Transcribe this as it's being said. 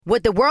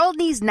What the world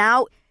needs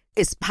now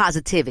is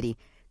positivity.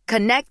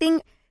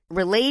 Connecting,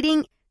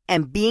 relating,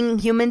 and being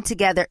human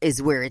together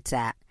is where it's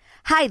at.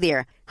 Hi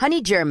there,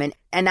 Honey German,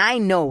 and I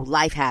know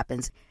life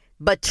happens,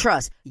 but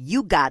trust,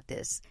 you got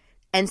this.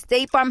 And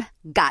State Farm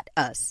got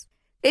us.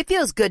 It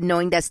feels good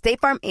knowing that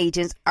State Farm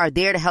agents are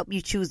there to help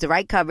you choose the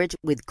right coverage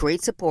with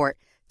great support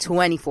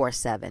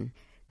 24/7.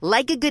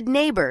 Like a good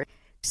neighbor,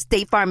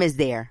 State Farm is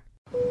there.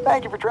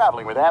 Thank you for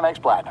traveling with Amex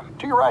Platinum.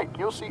 To your right,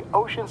 you'll see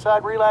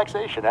oceanside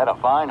relaxation at a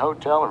fine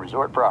hotel and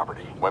resort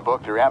property. When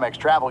booked through Amex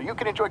Travel, you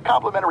can enjoy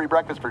complimentary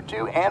breakfast for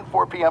 2 and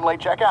 4 p.m.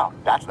 late checkout.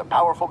 That's the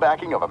powerful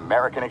backing of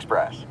American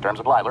Express. Terms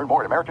apply. Learn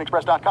more at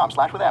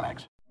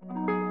americanexpress.com/withAmex.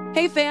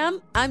 Hey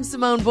fam, I'm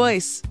Simone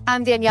Boyce.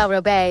 I'm Danielle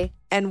Robay.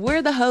 And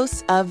we're the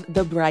hosts of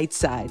The Bright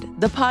Side,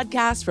 the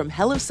podcast from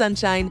Hello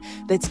Sunshine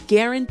that's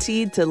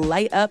guaranteed to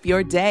light up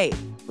your day.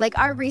 Like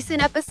our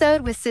recent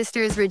episode with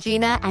sisters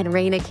Regina and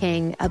Raina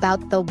King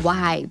about the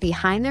why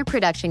behind their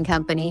production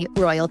company,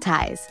 Royal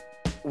Ties.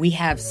 We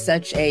have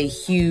such a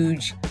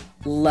huge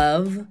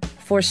love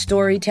for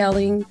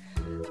storytelling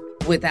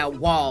without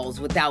walls,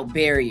 without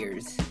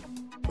barriers.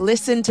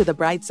 Listen to The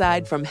Bright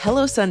Side from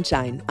Hello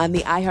Sunshine on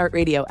the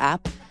iHeartRadio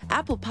app,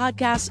 Apple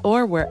Podcasts,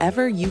 or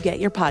wherever you get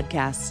your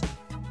podcasts.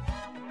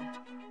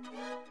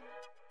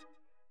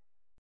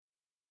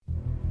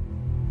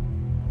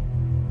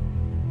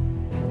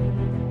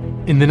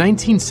 In the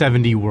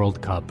 1970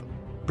 World Cup,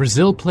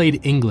 Brazil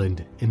played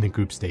England in the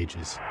group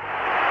stages.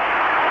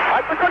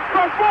 That's a good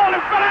cross ball,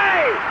 it's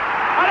Pelé!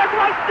 And a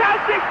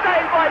fantastic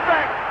save by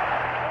Beck!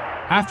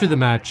 After the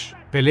match,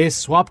 Pelé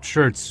swapped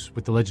shirts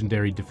with the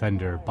legendary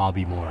defender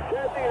Bobby Moore.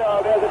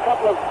 There's a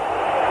couple of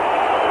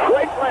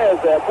great players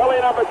there, Pelé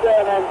number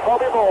 10 and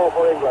Bobby Moore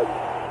for England.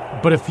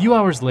 But a few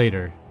hours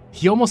later,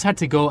 he almost had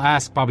to go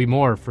ask Bobby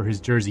Moore for his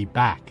jersey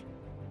back.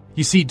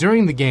 You see,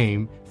 during the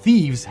game,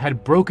 thieves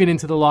had broken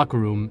into the locker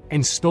room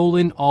and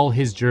stolen all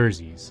his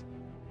jerseys.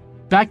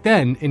 Back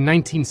then, in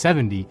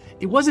 1970,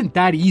 it wasn't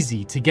that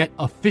easy to get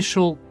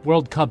official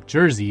World Cup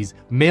jerseys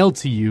mailed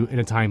to you in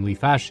a timely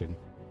fashion.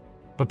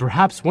 But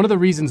perhaps one of the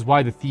reasons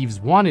why the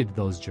thieves wanted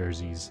those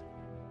jerseys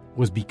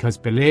was because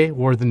Pelé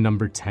wore the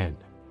number 10,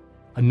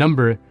 a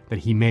number that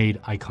he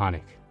made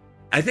iconic.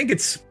 I think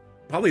it's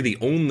probably the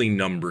only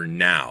number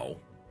now,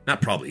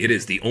 not probably, it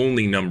is the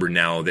only number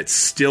now that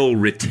still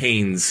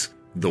retains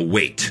the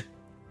weight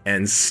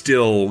and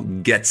still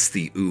gets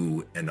the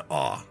ooh and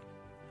ah.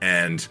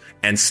 And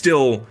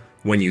still,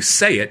 when you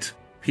say it,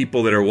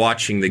 people that are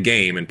watching the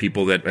game and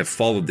people that have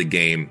followed the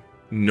game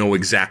know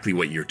exactly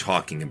what you're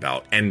talking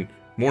about. And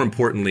more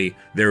importantly,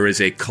 there is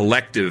a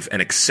collective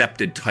and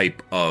accepted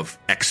type of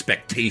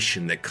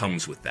expectation that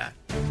comes with that.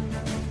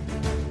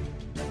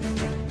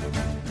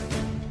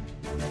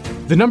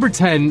 The number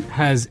 10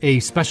 has a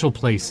special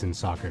place in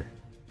soccer.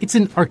 It's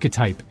an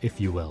archetype,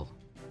 if you will,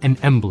 an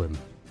emblem.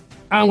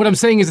 What I'm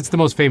saying is it's the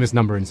most famous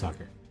number in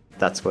soccer.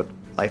 That's what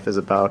life is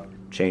about.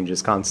 Change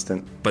is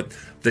constant. But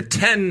the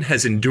 10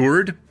 has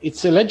endured.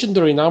 It's a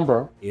legendary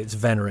number. It's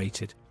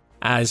venerated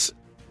as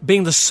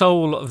being the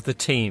soul of the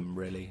team,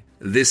 really.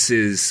 This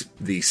is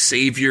the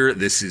savior.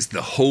 This is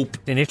the hope.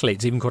 In Italy,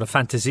 it's even called a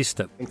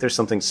fantasista. I think there's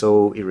something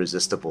so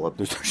irresistible.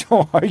 There's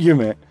no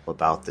argument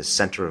about the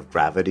center of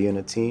gravity in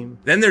a team.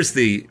 Then there's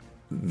the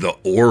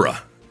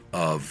aura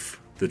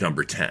of the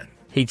number 10.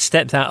 He'd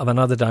stepped out of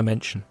another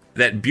dimension.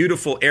 That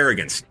beautiful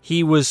arrogance.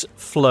 He was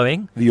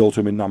flowing. The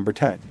ultimate number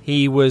 10.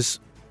 He was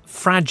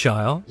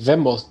fragile. The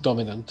most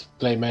dominant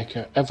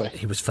playmaker ever.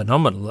 He was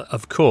phenomenal,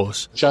 of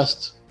course.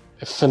 Just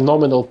a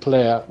phenomenal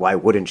player. Why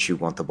wouldn't you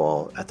want the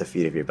ball at the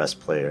feet of your best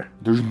player?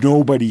 There's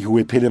nobody who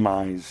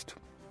epitomized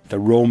the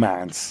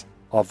romance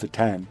of the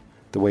 10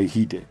 the way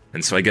he did.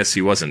 And so I guess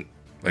he wasn't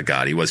a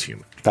god, he was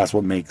human. That's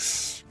what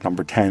makes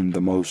number 10 the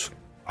most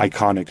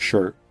iconic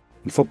shirt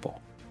in football.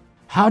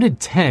 How did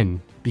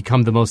 10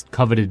 become the most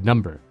coveted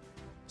number?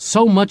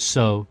 So much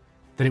so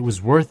that it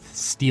was worth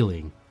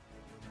stealing.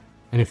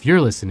 And if you're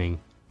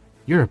listening,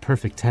 you're a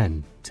perfect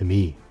 10 to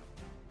me.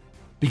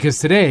 Because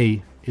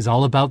today is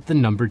all about the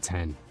number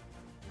 10.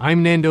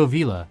 I'm Nando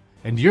Vila,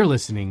 and you're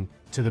listening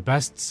to the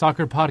best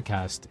soccer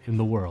podcast in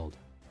the world.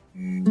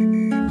 Vamos,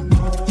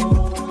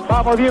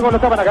 Diego, lo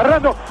estaban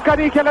agarrando.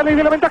 Canigia, la ley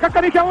de la ventaja.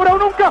 Canigia, ahora o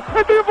nunca.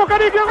 El tiempo,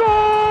 Canigia,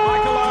 gol!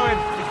 Michael Owen,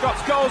 he's got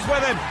goals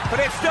with him, but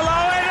it's still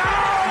Owen.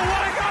 Oh,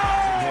 what a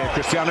goal! Yeah,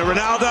 Cristiano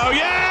Ronaldo,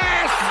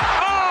 yes!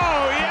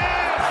 Oh, yes!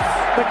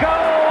 The goal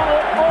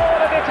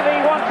all of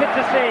Italy wanted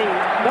to see.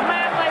 The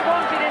man they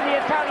wanted in the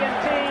Italian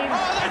team.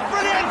 Oh, that's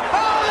brilliant!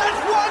 Oh, that's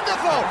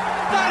wonderful!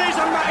 That is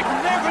a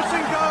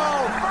magnificent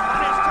goal!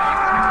 And it's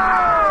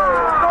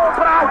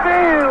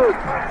Brazil!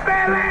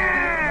 Pelé!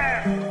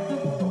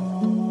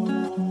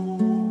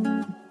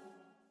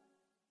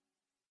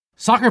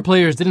 Soccer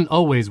players didn't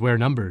always wear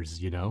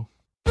numbers, you know.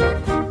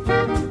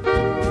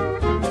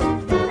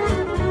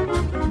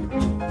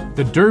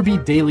 The Derby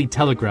Daily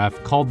Telegraph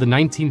called the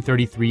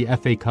 1933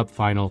 FA Cup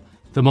final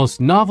the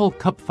most novel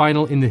cup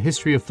final in the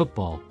history of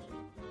football.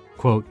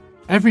 Quote,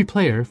 every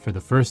player, for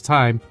the first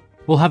time,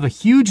 will have a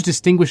huge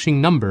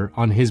distinguishing number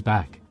on his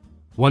back.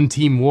 One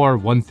team wore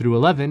 1 through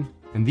 11,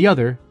 and the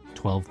other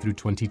 12 through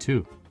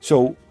 22.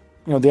 So,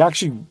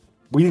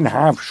 we didn't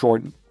have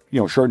short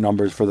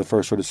numbers for the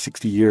first sort of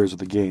 60 years of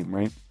the game,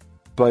 right?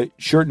 But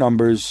shirt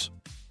numbers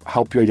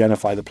help you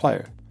identify the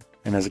player.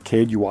 And as a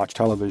kid, you watch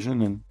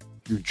television and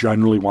you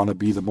generally want to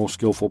be the most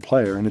skillful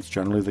player, and it's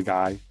generally the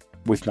guy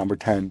with number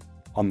 10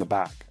 on the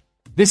back.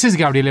 This is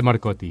Gabriele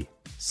Marcotti,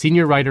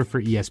 senior writer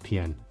for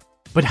ESPN.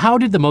 But how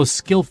did the most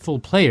skillful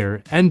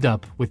player end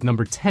up with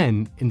number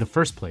 10 in the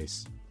first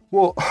place?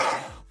 Well,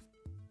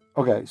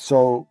 okay,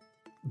 so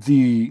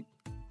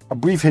a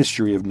brief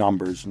history of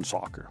numbers in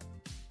soccer,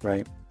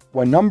 right?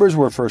 When numbers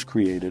were first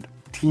created,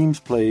 teams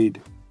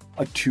played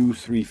a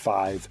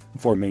 2-3-5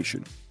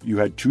 formation. You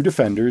had 2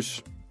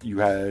 defenders, you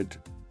had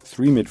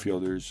 3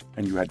 midfielders,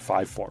 and you had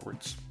 5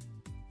 forwards.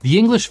 The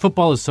English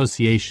Football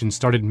Association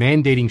started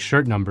mandating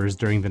shirt numbers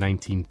during the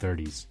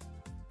 1930s,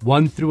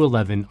 1 through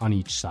 11 on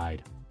each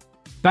side.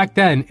 Back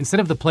then, instead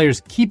of the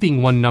players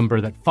keeping one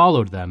number that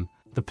followed them,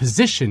 the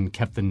position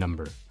kept the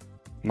number.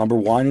 Number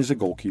 1 is a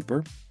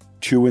goalkeeper.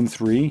 2 and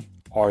 3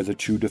 are the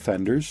 2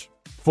 defenders.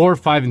 4,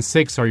 5, and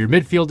 6 are your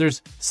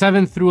midfielders.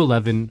 7 through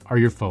 11 are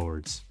your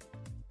forwards.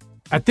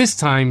 At this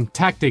time,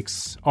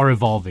 tactics are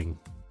evolving.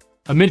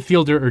 A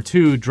midfielder or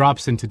 2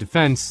 drops into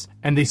defense,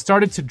 and they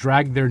started to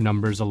drag their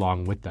numbers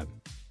along with them.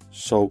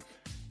 So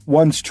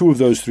once 2 of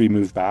those 3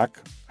 moved back,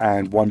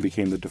 and 1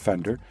 became the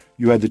defender,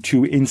 you had the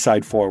 2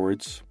 inside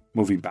forwards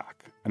moving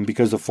back. And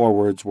because the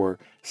forwards were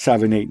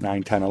 7, 8,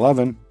 9, 10,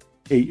 11,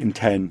 8 and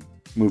 10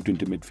 moved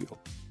into midfield.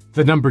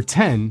 The number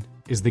 10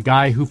 is the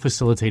guy who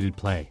facilitated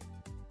play.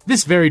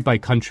 This varied by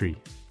country.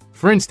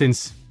 For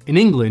instance, in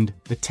England,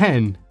 the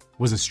 10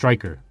 was a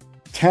striker.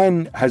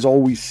 10 has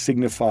always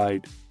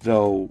signified,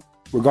 though,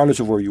 regardless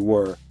of where you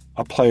were,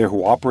 a player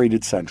who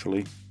operated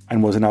centrally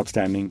and was an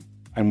outstanding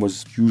and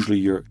was usually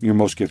your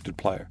most gifted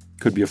player.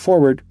 Could be a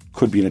forward,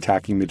 could be an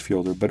attacking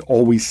midfielder, but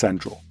always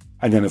central.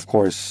 And then, of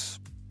course,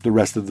 the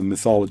rest of the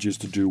mythology is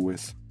to do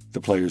with the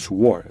players who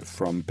wore it,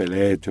 from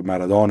Pelé to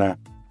Maradona.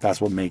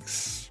 That's what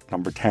makes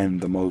number 10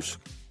 the most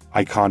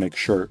iconic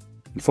shirt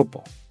in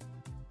football.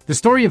 The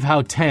story of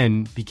how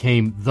 10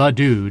 became the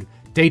dude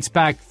dates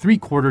back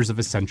 3/4 of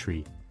a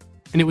century,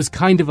 and it was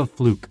kind of a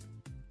fluke.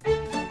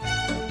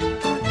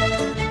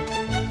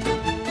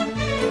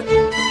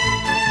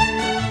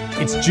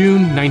 It's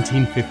June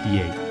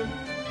 1958.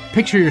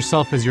 Picture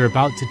yourself as you're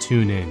about to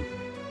tune in.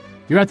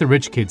 You're at the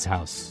rich kid's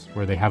house,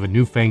 where they have a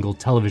newfangled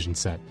television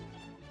set.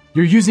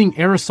 You're using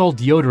aerosol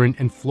deodorant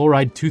and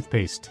fluoride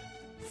toothpaste,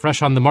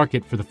 fresh on the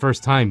market for the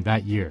first time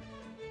that year.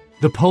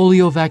 The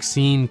polio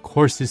vaccine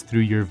courses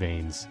through your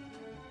veins,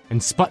 and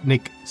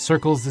Sputnik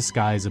circles the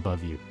skies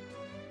above you.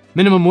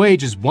 Minimum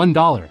wage is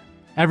 $1.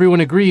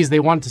 Everyone agrees they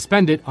want to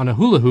spend it on a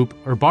hula hoop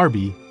or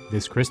Barbie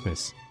this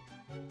Christmas.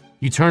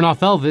 You turn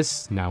off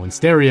Elvis, now in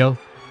stereo,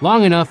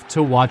 long enough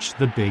to watch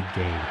the big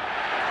game.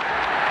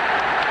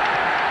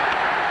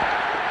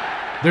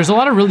 There's a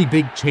lot of really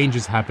big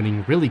changes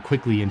happening really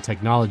quickly in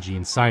technology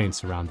and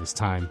science around this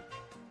time.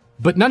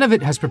 But none of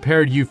it has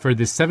prepared you for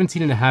this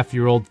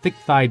 17-and-a-half-year-old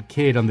thick-thighed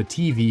kid on the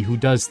TV who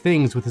does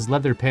things with his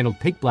leather-paneled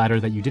pig bladder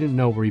that you didn't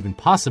know were even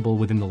possible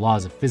within the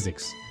laws of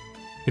physics.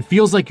 It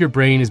feels like your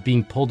brain is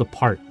being pulled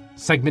apart,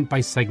 segment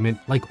by segment,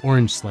 like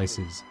orange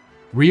slices,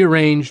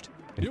 rearranged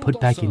and put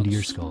back into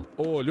your skull.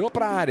 Olhou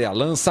para a área,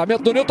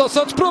 lançamento do Nilton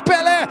Santos pro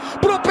Pelé,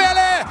 pro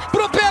Pelé,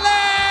 pro Pelé!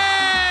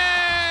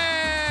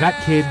 That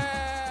kid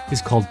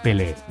is called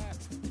Pelé.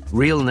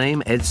 Real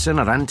name Edson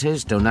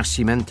Arantes do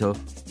Nascimento.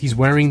 He's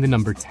wearing the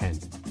number 10.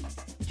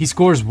 He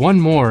scores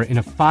one more in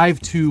a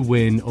 5-2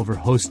 win over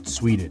host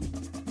Sweden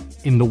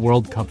in the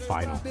World Cup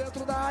final.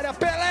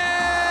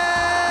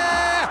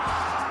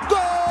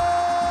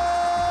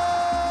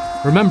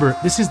 Remember,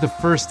 this is the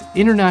first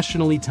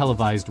internationally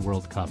televised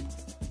World Cup.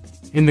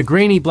 In the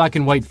grainy black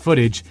and white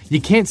footage,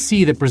 you can't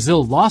see that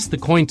Brazil lost the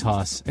coin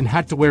toss and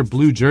had to wear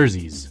blue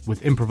jerseys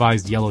with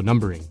improvised yellow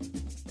numbering.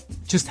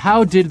 Just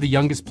how did the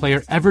youngest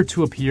player ever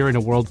to appear in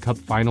a World Cup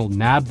final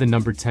nab the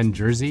number 10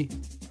 jersey?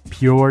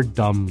 Pure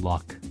dumb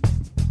luck.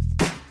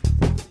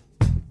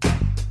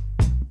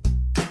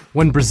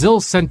 When Brazil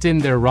sent in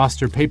their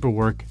roster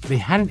paperwork, they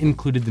hadn't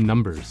included the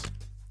numbers.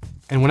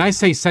 And when I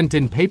say sent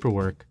in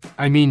paperwork,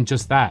 I mean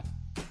just that.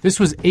 This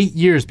was 8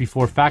 years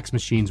before fax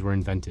machines were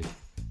invented.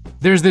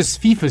 There's this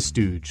FIFA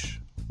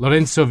stooge,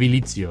 Lorenzo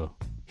Vilizio.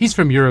 He's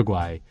from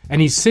Uruguay,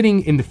 and he's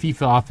sitting in the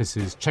FIFA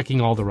offices checking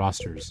all the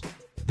rosters.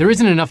 There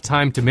isn't enough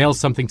time to mail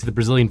something to the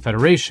Brazilian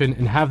Federation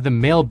and have them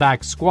mail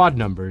back squad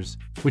numbers,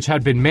 which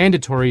had been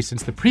mandatory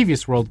since the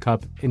previous World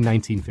Cup in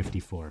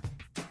 1954.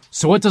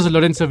 So what does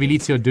Lorenzo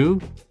Vilizio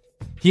do?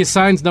 He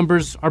assigns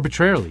numbers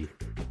arbitrarily.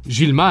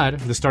 Gilmar,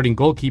 the starting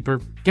goalkeeper,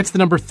 gets the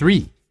number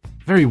 3.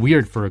 Very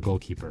weird for a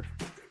goalkeeper.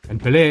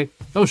 And Pelé,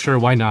 oh sure,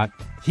 why not?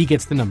 He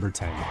gets the number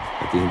 10.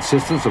 At the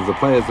insistence of the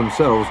players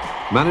themselves,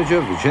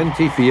 manager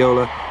Vicente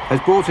Fiola has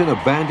brought in a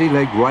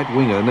bandy-legged right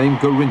winger named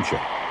Garrincha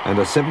and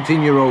a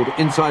 17-year-old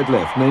inside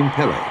left named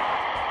Pelé.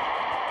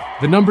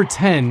 The number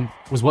 10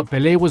 was what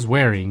Pelé was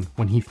wearing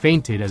when he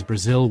fainted as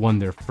Brazil won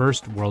their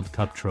first World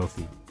Cup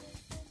trophy.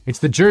 It's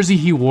the jersey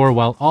he wore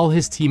while all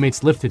his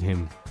teammates lifted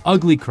him,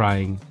 ugly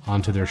crying,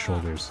 onto their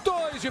shoulders. 2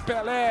 de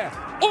Pelé,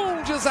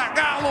 1 de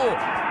Zagallo.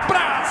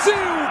 Brasil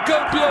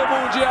campeão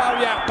mundial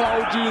e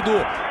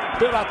aplaudido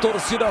pela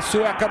torcida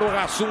sueca no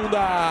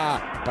Rassunda.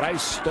 Pra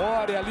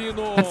história ali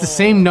no... That's the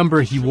same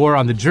number he wore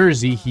on the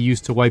jersey he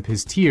used to wipe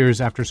his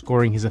tears after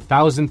scoring his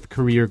 1,000th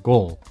career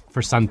goal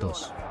for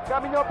Santos.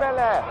 Caminhou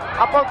Pelé,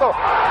 apontou.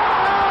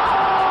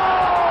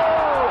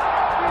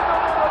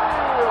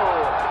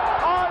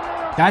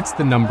 That's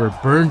the number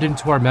burned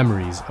into our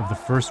memories of the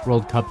first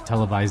World Cup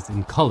televised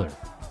in color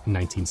in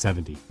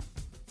 1970.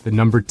 The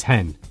number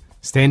 10,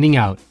 standing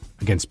out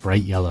against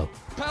bright yellow.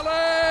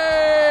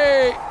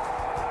 Pelé!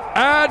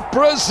 And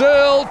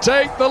Brazil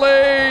take the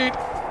lead.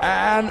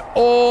 An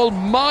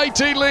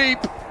almighty leap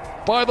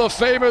by the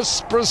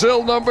famous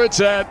Brazil number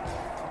 10.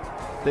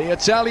 The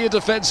Italian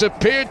defense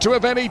appeared to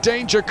have any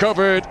danger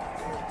covered,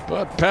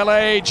 but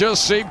Pelé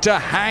just seemed to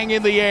hang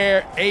in the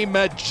air, a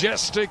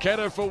majestic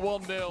header for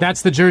 1-0.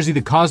 That's the jersey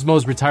the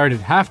Cosmos retired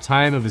at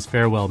halftime of his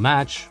farewell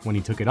match when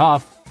he took it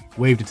off,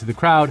 waved it to the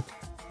crowd,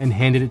 and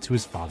handed it to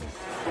his father.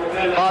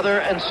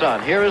 Father and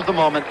son, here is the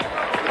moment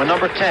when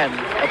number 10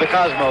 of the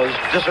Cosmos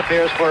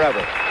disappears forever.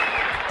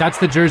 That's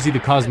the jersey the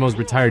Cosmos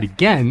retired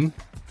again,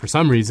 for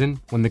some reason,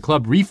 when the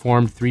club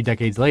reformed 3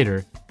 decades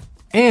later.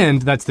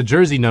 And that's the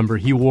jersey number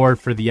he wore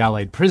for the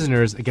Allied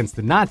prisoners against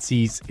the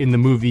Nazis in the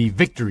movie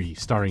Victory,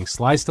 starring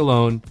Sly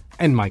Stallone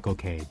and Michael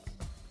Caine.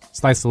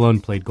 Sly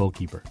Stallone played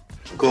goalkeeper.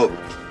 Cool.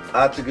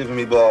 After giving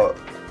me ball,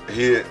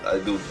 here I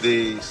do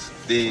these,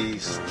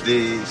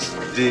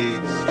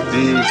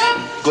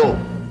 go.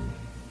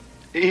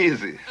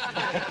 Easy.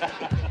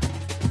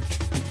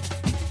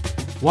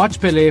 Watch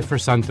Pelé for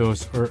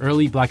Santos or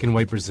early black and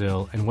white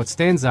Brazil, and what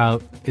stands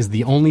out is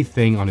the only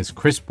thing on his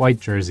crisp white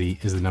jersey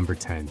is the number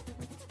 10.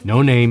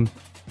 No name,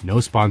 no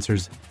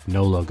sponsors,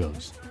 no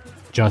logos.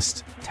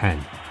 Just 10.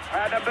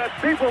 And there's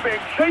people being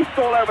chased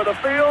all over the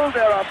field.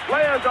 There are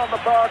players on the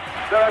park.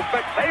 There are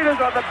spectators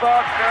on the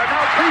park. There are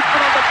now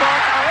policemen on the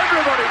park. Now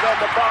everybody's on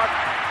the park.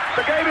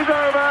 The game is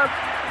over.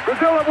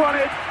 Brazil have won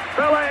it.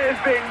 Pelé is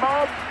being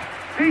mobbed.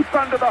 Deep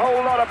under the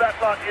whole lot of that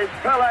lot is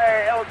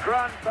Pelé, El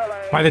Gran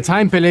Pelé. By the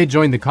time Pelé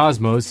joined the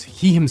Cosmos,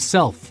 he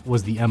himself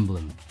was the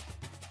emblem.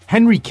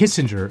 Henry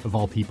Kissinger, of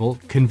all people,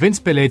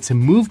 convinced Pelé to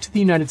move to the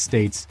United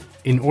States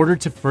in order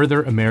to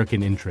further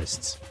American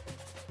interests.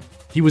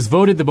 He was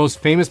voted the most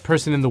famous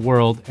person in the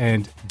world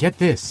and, get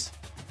this,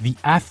 the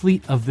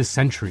athlete of the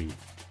century.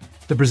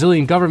 The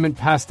Brazilian government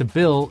passed a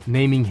bill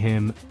naming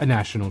him a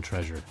national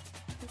treasure.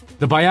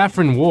 The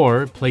Biafran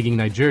War, plaguing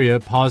Nigeria,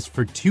 paused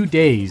for 2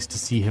 days to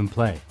see him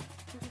play.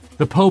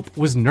 The Pope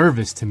was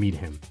nervous to meet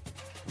him.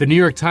 The New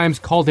York Times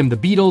called him the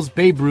Beatles,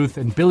 Babe Ruth,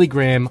 and Billy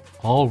Graham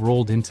all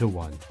rolled into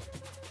one.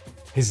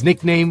 His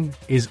nickname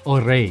is O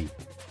Rei,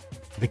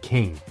 the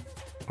King,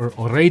 or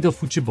O Rei do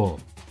Futebol,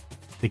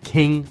 the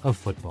King of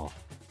Football.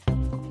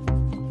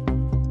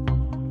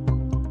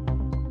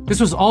 This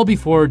was all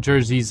before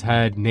jerseys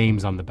had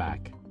names on the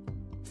back.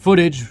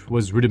 Footage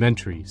was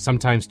rudimentary,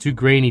 sometimes too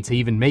grainy to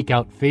even make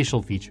out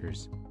facial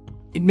features.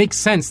 It makes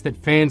sense that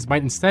fans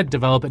might instead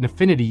develop an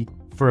affinity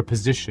for a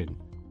position,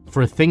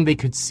 for a thing they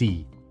could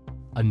see,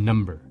 a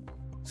number.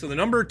 So the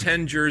number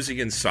 10 jersey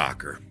in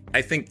soccer,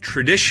 I think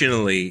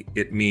traditionally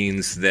it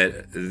means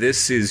that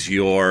this is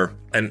your,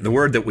 and the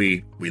word that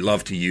we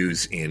love to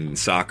use in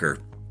soccer,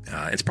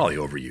 it's probably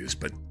overused,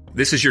 but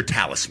this is your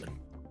talisman.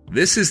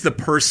 This is the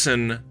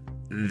person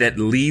that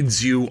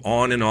leads you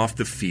on and off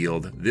the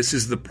field. This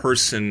is the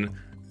person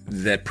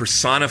that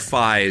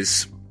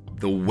personifies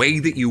the way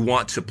that you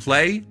want to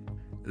play.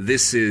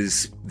 This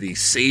is the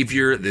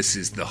savior. This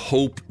is the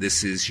hope.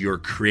 This is your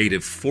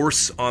creative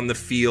force on the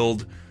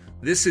field.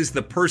 This is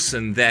the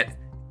person that,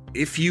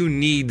 if you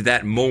need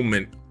that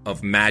moment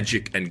of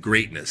magic and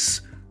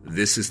greatness,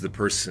 this is the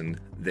person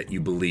that you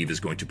believe is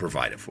going to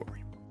provide it for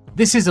you.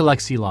 This is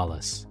Alexi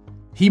Lalas.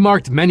 He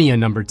marked many a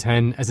number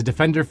 10 as a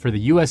defender for the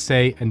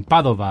USA and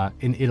Padova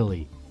in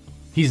Italy.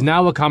 He's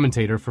now a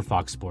commentator for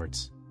Fox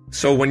Sports.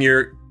 So when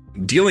you're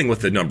dealing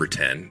with the number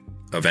 10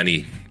 of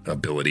any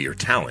ability or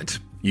talent,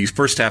 you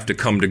first have to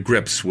come to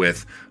grips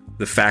with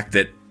the fact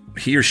that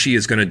he or she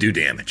is going to do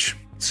damage.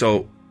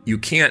 So you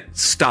can't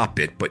stop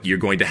it, but you're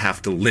going to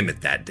have to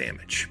limit that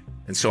damage.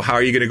 And so how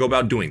are you going to go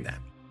about doing that?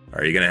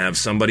 Are you going to have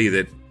somebody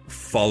that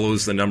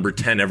follows the number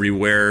 10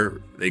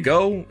 everywhere they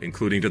go,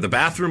 including to the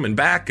bathroom and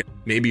back?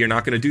 Maybe you're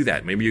not going to do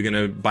that. Maybe you're going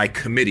to, by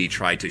committee,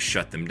 try to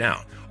shut them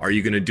down. Are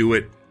you going to do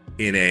it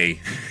in a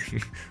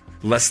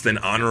less than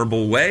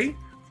honorable way,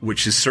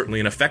 which is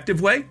certainly an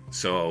effective way?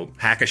 So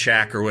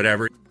hack-a-shack or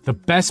whatever. The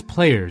best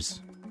players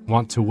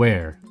want to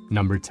wear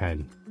number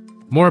 10.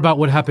 More about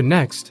what happened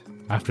next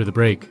after the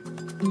break.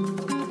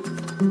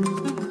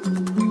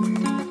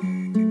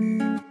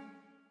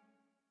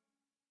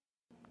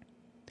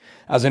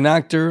 As an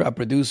actor, a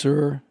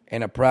producer,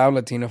 and a proud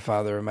Latino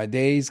father, my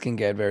days can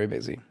get very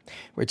busy,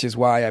 which is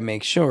why I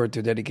make sure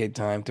to dedicate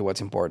time to what's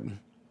important,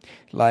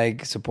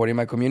 like supporting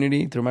my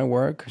community through my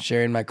work,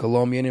 sharing my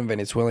Colombian and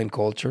Venezuelan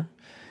culture,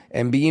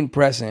 and being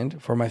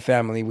present for my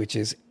family, which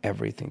is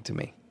everything to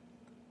me.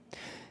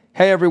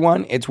 Hey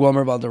everyone, it's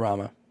Wilmer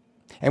Valderrama.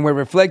 And we're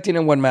reflecting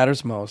on what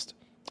matters most.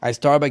 I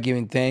start by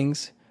giving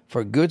thanks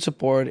for good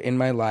support in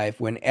my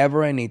life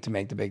whenever I need to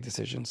make the big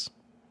decisions.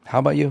 How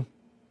about you?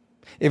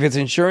 If it's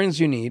insurance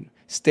you need,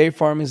 State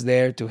Farm is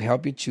there to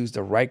help you choose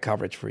the right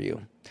coverage for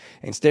you.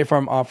 And State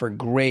Farm offers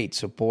great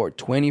support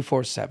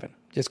 24/7.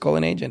 Just call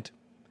an agent.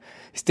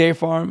 State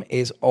Farm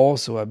is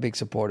also a big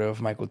supporter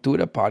of my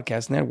Cultura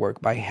podcast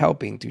network by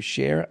helping to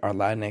share our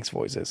Latinx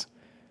voices.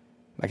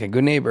 Like a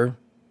good neighbor,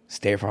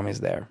 State Farm is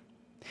there.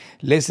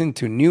 Listen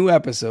to new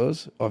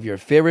episodes of your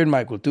favorite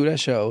My Cultura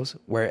shows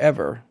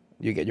wherever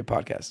you get your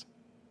podcasts.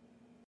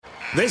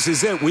 This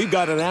is it. We've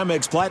got an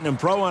Amex Platinum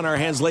Pro on our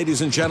hands,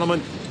 ladies and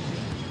gentlemen.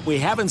 We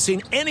haven't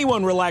seen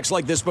anyone relax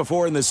like this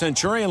before in the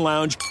Centurion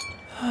Lounge.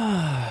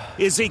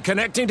 Is he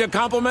connecting to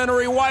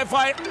complimentary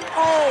Wi-Fi?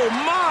 Oh,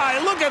 my!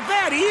 Look at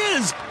that! He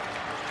is!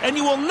 And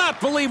you will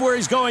not believe where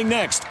he's going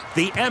next.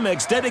 The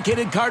Amex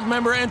dedicated card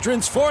member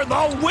entrance for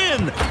the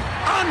win!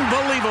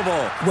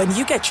 Unbelievable! When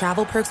you get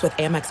travel perks with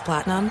Amex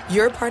Platinum,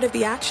 you're part of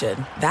the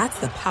action. That's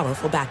the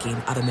powerful backing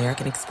of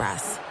American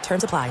Express.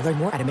 Terms apply. Learn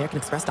more at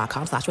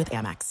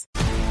americanexpress.com/withAmex.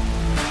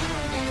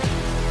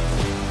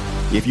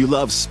 If you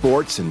love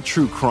sports and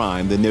true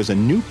crime, then there's a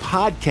new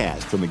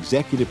podcast from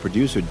executive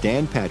producer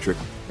Dan Patrick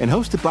and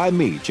hosted by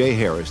me, Jay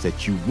Harris,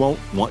 that you won't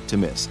want to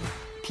miss.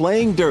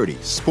 Playing Dirty: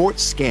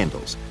 Sports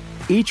Scandals.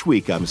 Each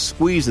week, I'm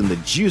squeezing the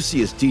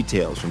juiciest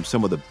details from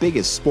some of the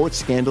biggest sports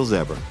scandals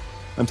ever.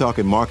 I'm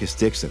talking Marcus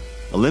Dixon,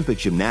 Olympic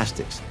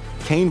gymnastics,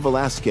 Cain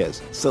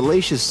Velasquez,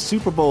 salacious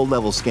Super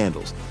Bowl-level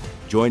scandals.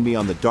 Join me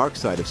on the dark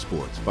side of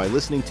sports by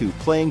listening to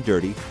Playing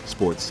Dirty: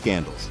 Sports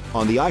Scandals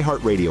on the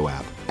iHeartRadio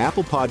app,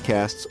 Apple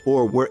Podcasts,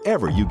 or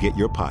wherever you get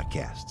your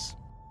podcasts.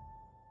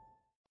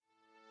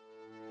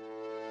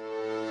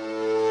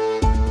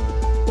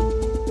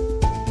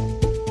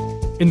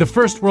 In the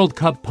first World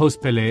Cup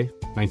post-Pelé,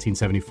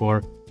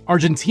 1974,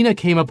 Argentina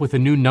came up with a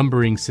new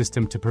numbering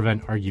system to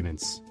prevent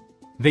arguments.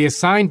 They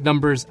assigned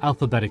numbers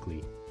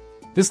alphabetically.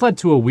 This led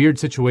to a weird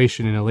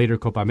situation in a later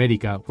Copa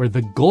America where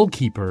the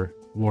goalkeeper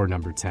wore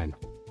number 10.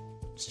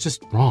 It's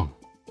just wrong.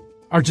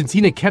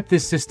 Argentina kept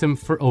this system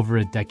for over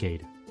a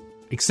decade.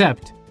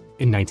 Except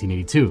in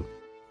 1982,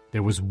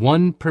 there was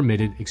one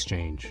permitted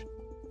exchange.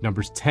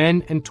 Numbers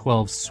 10 and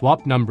 12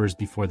 swapped numbers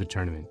before the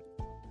tournament.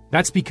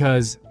 That's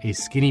because a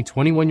skinny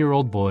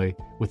 21-year-old boy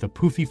with a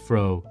poofy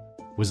fro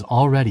was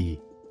already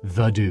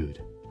the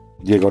dude.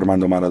 Diego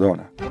Armando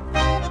Maradona.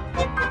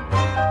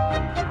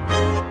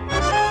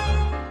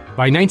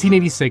 By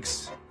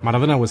 1986,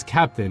 Maradona was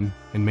captain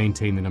and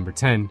maintained the number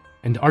 10,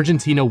 and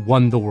Argentina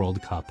won the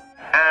World Cup.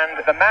 And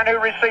the man who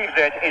receives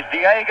it is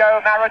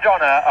Diego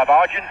Maradona of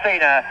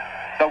Argentina.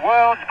 The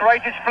world's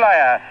greatest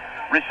player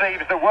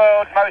receives the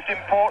world's most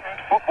important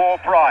football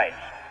prize.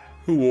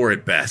 Who wore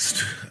it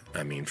best?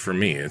 I mean, for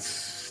me,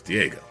 it's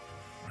Diego,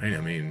 right?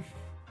 I mean,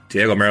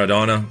 Diego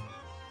Maradona,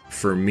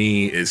 for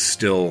me, is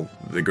still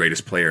the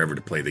greatest player ever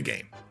to play the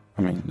game.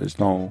 I mean, there's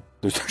no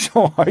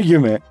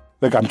argument.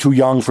 Like, I'm too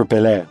young for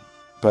Pelé,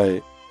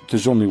 but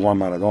there's only one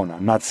Maradona.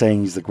 I'm not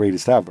saying he's the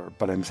greatest ever,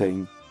 but I'm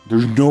saying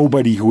there's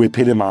nobody who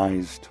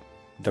epitomized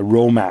the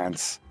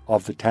romance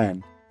of the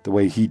 10 the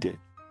way he did.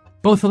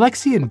 Both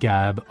Alexi and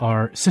Gab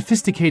are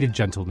sophisticated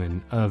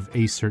gentlemen of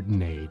a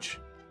certain age,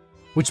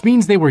 which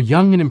means they were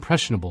young and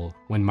impressionable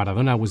when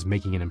Maradona was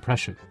making an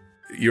impression.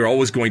 You're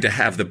always going to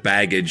have the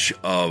baggage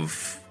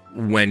of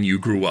when you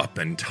grew up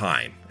and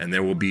time, and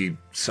there will be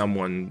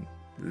someone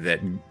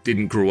that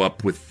didn't grow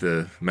up with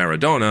the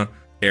Maradona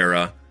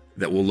era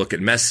that will look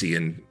at Messi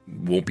and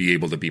won't be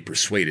able to be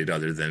persuaded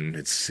other than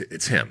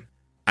it's him.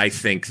 I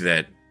think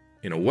that,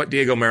 what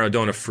Diego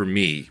Maradona for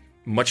me,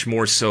 much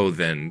more so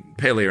than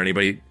Pele or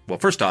anybody, well,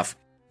 first off,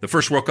 the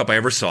first World Cup I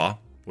ever saw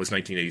was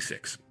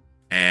 1986.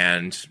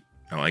 And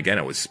again,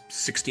 I was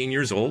 16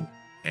 years old,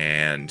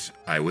 and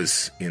I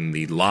was in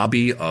the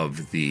lobby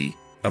of the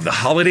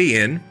Holiday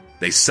Inn.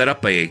 They set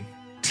up a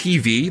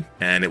TV,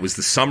 and it was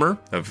the summer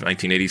of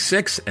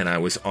 1986, and I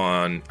was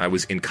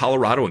in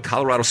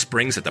Colorado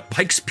Springs at the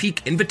Pikes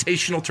Peak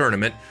Invitational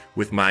Tournament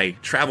with my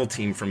travel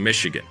team from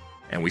Michigan.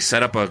 And we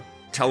set up a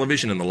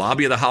television in the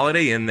lobby of the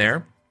Holiday Inn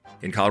there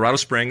in Colorado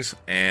Springs,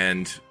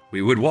 and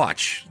we would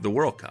watch the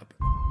World Cup.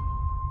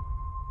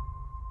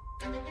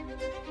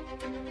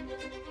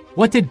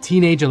 What did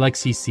teenage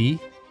Alexi see?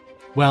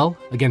 Well,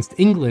 against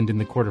England in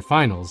the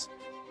quarterfinals,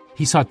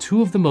 he saw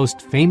two of the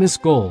most famous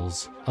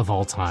goals of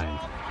all time.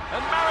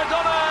 And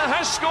Maradona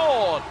has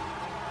scored.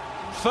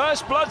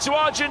 First blood to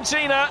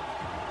Argentina.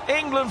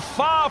 England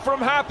far from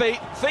happy.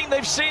 Think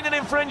they've seen an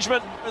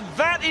infringement. And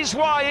that is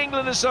why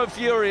England are so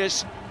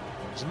furious.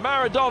 As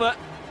Maradona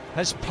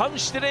has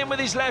punched it in with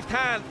his left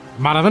hand.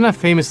 Maradona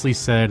famously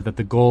said that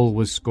the goal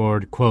was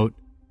scored, quote,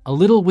 a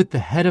little with the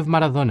head of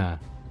Maradona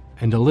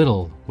and a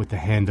little with the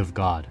hand of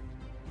God.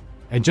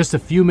 And just a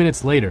few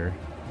minutes later,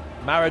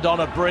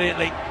 Maradona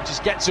brilliantly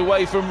just gets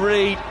away from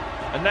Reed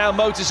and now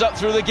motors up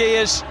through the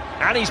gears.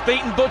 And he's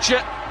beaten Butcher,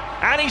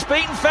 and he's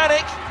beaten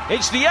Fennick.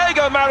 It's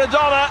Diego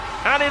Maradona,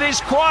 and it is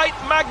quite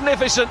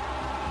magnificent.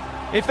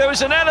 If there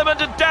was an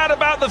element of doubt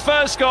about the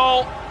first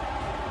goal,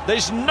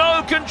 There's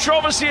no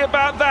controversy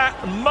about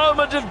that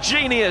moment of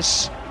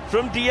genius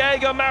from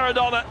Diego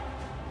Maradona.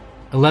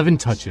 11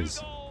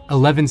 touches,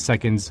 11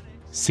 seconds,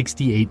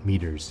 68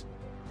 meters.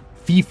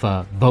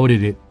 FIFA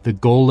voted it the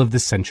goal of the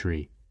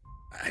century.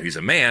 He's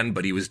a man,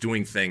 but he was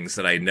doing things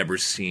that I had never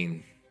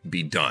seen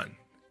be done.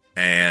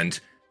 And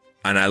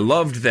I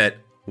loved that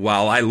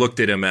while I looked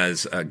at him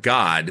as a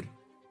god,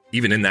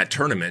 even in that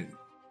tournament,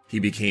 he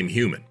became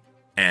human.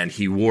 And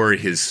he wore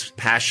his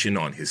passion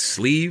on his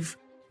sleeve,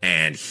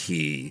 and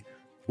he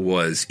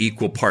was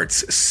equal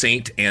parts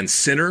saint and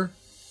sinner.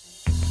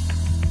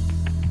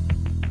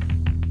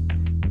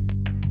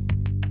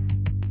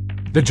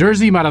 The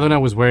jersey Maradona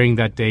was wearing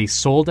that day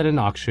sold at an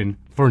auction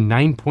for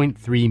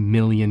 $9.3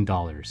 million.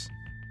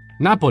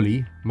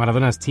 Napoli,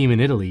 Maradona's team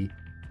in Italy,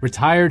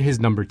 retired his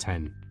number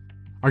 10.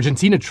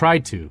 Argentina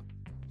tried to.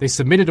 They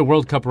submitted a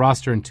World Cup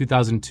roster in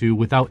 2002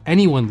 without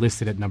anyone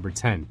listed at number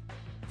 10.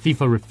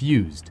 FIFA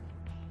refused.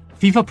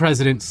 FIFA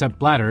president Sepp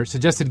Blatter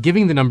suggested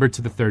giving the number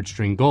to the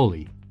third-string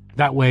goalie.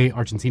 That way,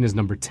 Argentina's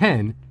number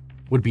 10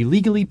 would be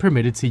legally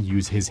permitted to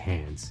use his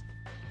hands.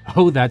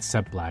 Oh, that's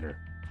Sepp Blatter.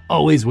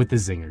 Always with the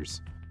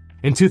zingers.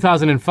 In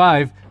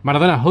 2005,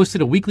 Maradona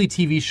hosted a weekly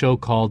TV show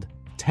called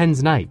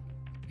 10's Night.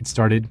 It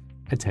started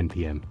at 10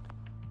 p.m.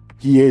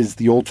 He is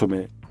the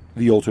ultimate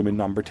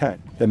number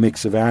 10. The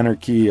mix of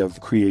anarchy, of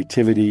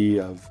creativity,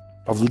 of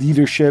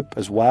leadership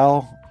as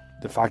well.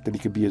 The fact that he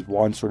could be as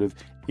one sort of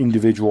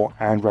individual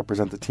and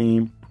represent the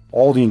team.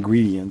 All the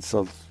ingredients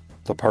of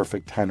the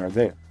perfect 10 are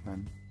there.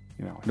 And,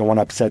 I don't want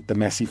to upset the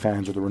Messi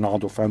fans or the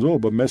Ronaldo fans. Oh,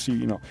 but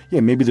Messi,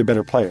 yeah, maybe they're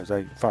better players.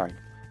 Fine.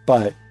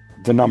 But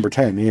the number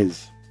 10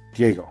 is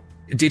Diego.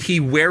 Did he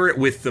wear it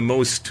with the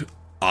most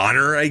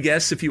honor, I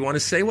guess, if you want to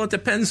say? Well, it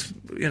depends,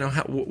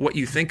 what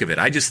you think of it.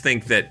 I just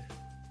think that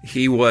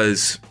he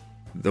was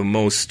the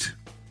most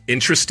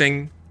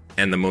interesting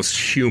and the most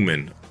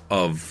human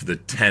of the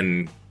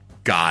 10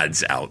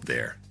 gods out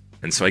there.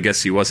 And so I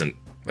guess he wasn't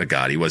a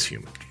god, he was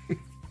human.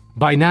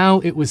 By now,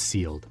 it was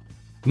sealed.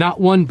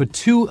 Not one, but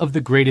two of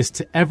the greatest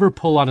to ever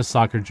pull on a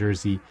soccer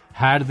jersey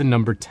had the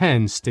number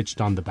 10 stitched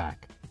on the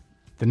back.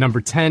 The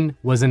number 10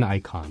 was an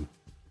icon.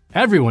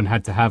 Everyone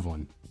had to have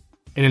one.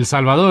 In El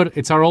Salvador,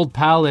 it's our old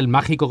pal El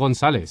Mágico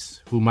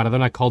González, who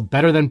Maradona called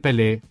better than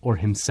Pelé or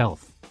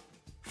himself.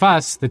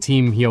 FAS, the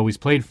team he always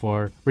played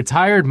for,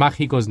 retired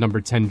Mágico's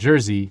number 10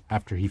 jersey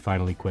after he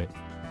finally quit.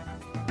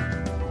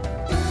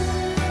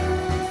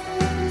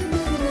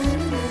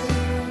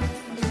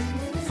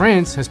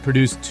 France has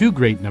produced two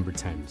great number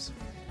 10s.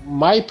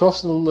 My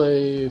personal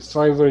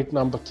favorite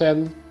number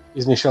 10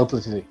 is Michel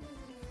Platini.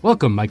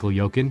 Welcome, Michael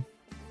Jochen,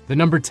 the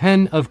number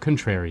 10 of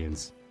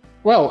contrarians.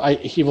 Well,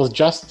 he was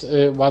just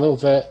one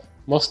of the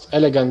most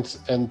elegant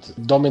and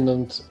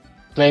dominant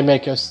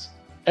playmakers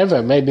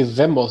ever, maybe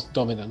the most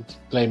dominant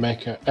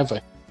playmaker ever.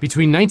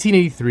 Between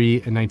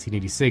 1983 and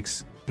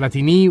 1986,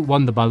 Platini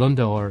won the Ballon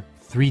d'Or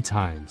 3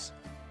 times,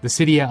 the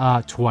Serie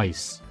A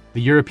twice,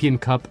 the European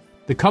Cup,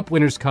 the Cup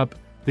Winners' Cup,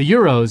 the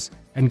Euros,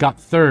 and got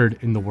third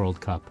in the World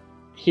Cup.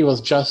 He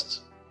was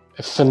just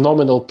a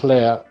phenomenal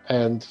player,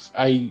 and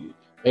I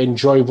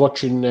enjoy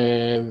watching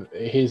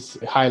his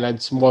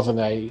highlights more than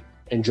I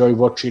enjoy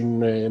watching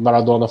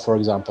Maradona, for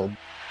example.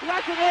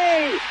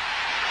 Platini!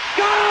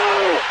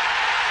 Go!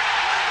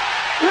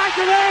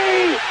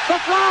 Platini for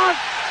France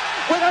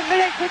with a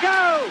minute to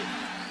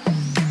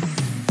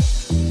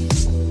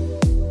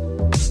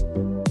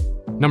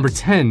go! Number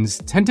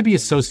 10s tend to be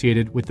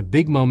associated with the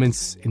big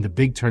moments in the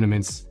big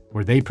tournaments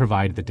where they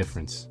provide the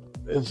difference.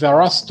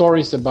 There are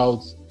stories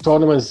about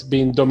tournaments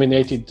being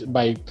dominated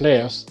by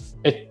players.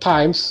 At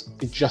times,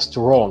 it's just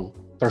wrong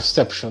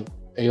perception,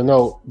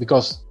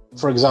 because,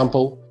 for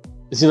example,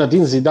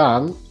 Zinedine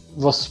Zidane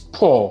was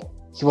poor.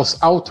 He was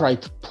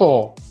outright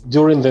poor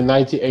during the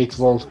 98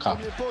 World Cup.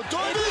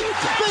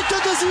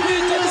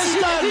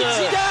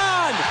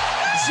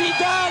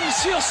 Zidane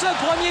sur ce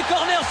premier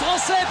corner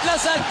français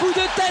place un coup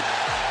de tête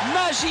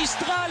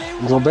magistral.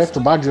 Roberto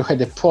Baggio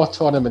had a poor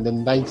tournament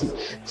in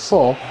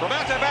 94.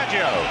 Roberto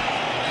Baggio,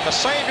 the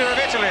saviour of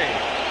Italy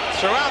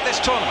throughout this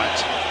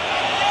tournament.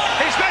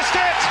 He's missed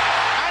it,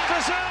 and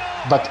Brazil.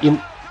 But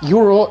in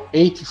Euro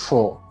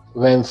 84,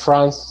 when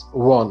France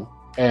won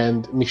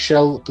and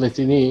Michel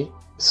Platini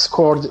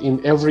scored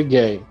in every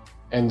game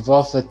and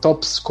was the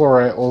top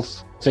scorer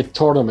of the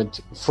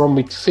tournament from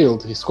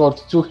midfield, he scored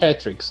 2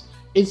 hat-tricks.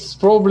 It's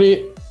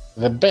probably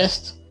the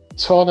best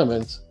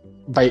tournament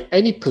by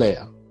any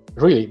player,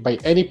 really, by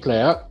any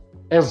player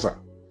ever.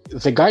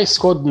 The guy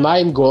scored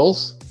 9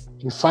 goals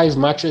in 5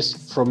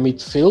 matches from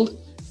midfield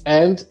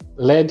and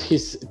led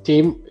his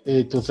team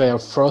to their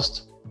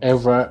first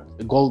ever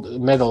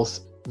gold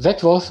medals.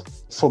 That was,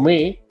 for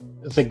me,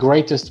 the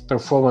greatest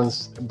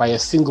performance by a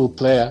single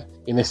player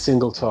in a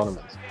single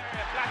tournament.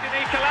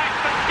 Platini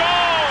collects and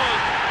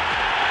scores!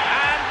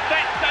 And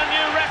sets a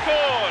new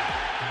record!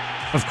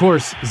 Of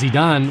course,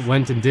 Zidane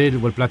went and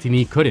did what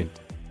Platini couldn't,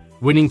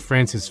 winning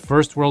France's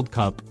first World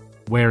Cup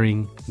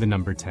wearing the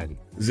number 10.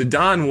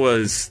 Zidane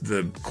was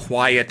the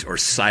quiet or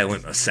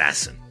silent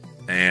assassin,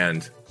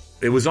 and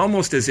it was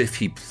almost as if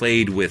he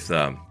played with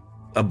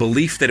a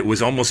belief that it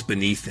was almost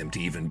beneath him to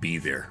even be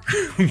there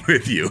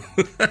with you.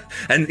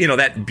 And,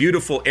 that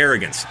beautiful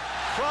arrogance.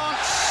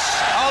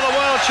 France are the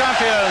world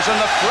champions,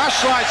 and the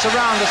flashlights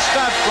around the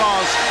Stade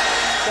France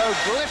go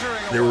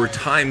glittering away. There were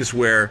times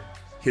where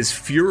his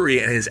fury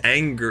and his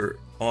anger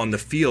on the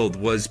field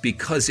was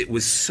because it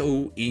was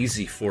so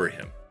easy for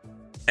him,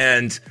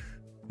 and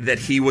that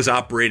he was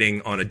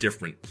operating on a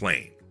different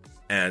plane.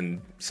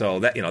 And so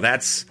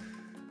that's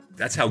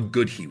how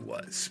good he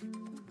was.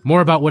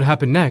 More about what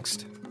happened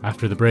next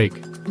after the break.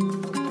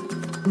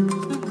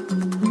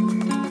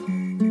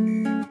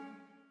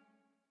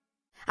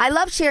 I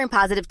love sharing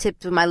positive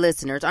tips with my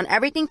listeners on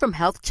everything from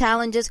health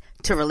challenges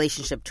to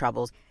relationship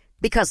troubles,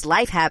 because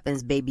life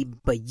happens, baby,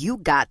 but you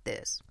got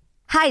this.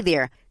 Hi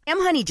there, I'm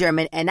Honey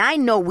German, and I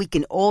know we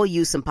can all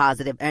use some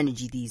positive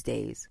energy these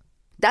days.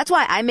 That's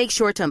why I make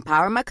sure to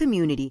empower my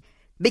community,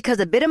 because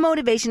a bit of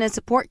motivation and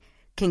support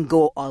can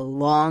go a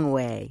long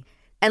way.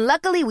 And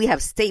luckily, we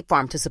have State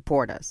Farm to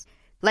support us.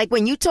 Like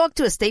when you talk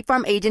to a State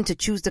Farm agent to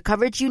choose the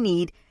coverage you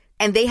need,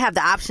 and they have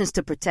the options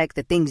to protect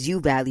the things you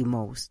value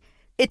most.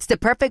 It's the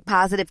perfect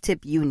positive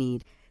tip you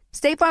need.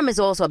 State Farm is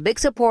also a big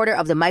supporter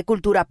of the My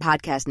Cultura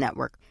podcast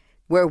network,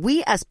 where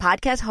we as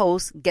podcast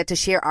hosts get to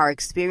share our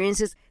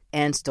experiences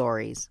and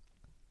stories.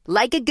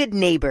 Like a good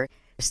neighbor,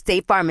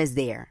 State Farm is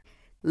there.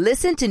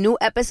 Listen to new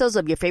episodes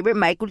of your favorite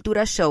My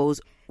Cultura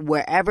shows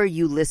wherever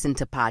you listen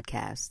to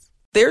podcasts.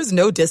 There's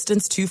no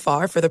distance too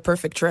far for the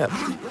perfect trip.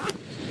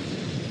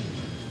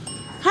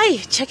 Hi,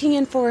 checking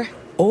in for...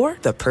 Or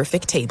the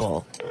perfect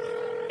table.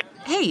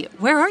 Hey,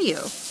 where are you?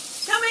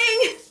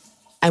 Coming!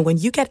 And when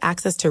you get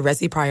access to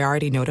Resi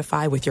Priority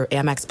Notify with your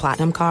Amex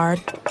Platinum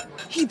card...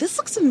 Hey, this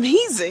looks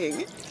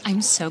amazing.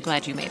 I'm so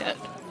glad you made it.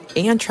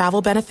 And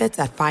travel benefits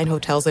at fine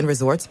hotels and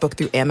resorts booked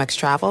through Amex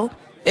Travel,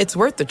 it's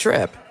worth the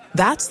trip.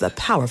 That's the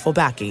powerful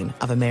backing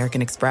of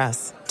American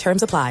Express.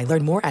 Terms apply.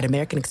 Learn more at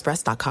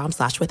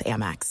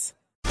americanexpress.com/withAmex.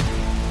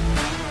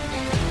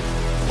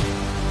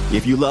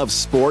 If you love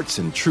sports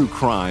and true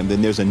crime,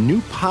 then there's a new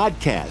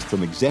podcast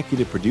from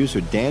executive producer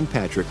Dan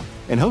Patrick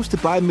and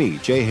hosted by me,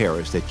 Jay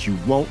Harris, that you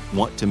won't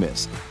want to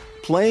miss.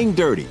 Playing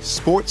Dirty: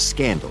 Sports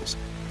Scandals.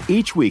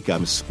 Each week,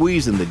 I'm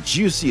squeezing the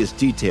juiciest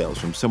details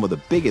from some of the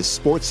biggest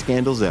sports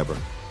scandals ever.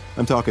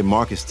 I'm talking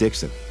Marcus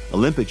Dixon,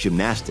 Olympic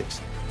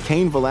gymnastics,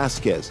 Cain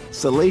Velasquez,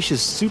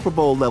 salacious Super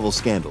Bowl-level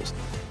scandals.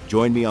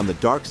 Join me on the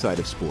dark side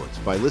of sports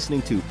by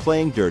listening to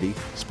Playing Dirty: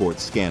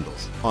 Sports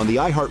Scandals on the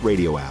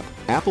iHeartRadio app,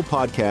 Apple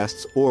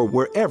Podcasts, or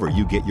wherever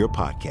you get your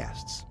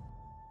podcasts.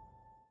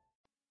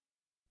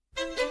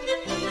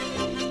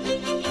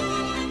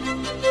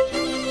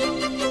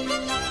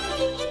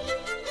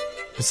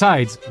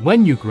 Besides,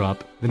 when you grow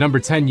up, the number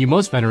 10 you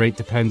most venerate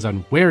depends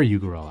on where you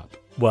grow up.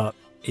 Well,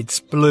 it's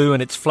blue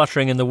and it's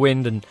fluttering in the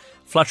wind, and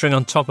fluttering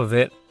on top of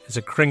it is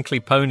a crinkly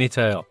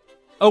ponytail.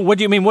 Oh, what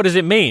do you mean? What does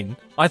it mean?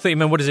 I thought you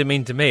meant, what does it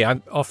mean to me?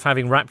 I'm off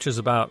having raptures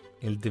about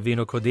Il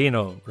Divino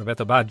Codino,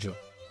 Roberto Baggio.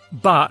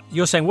 But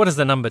you're saying, what does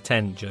the number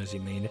 10 jersey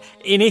mean?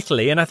 In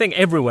Italy, and I think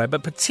everywhere,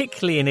 but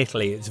particularly in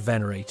Italy, it's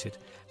venerated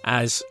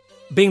as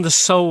being the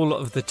soul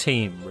of the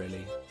team,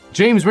 really.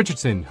 James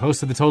Richardson,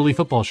 host of the Totally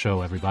Football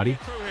Show, everybody.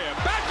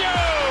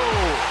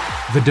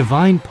 The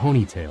Divine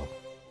Ponytail.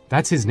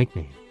 That's his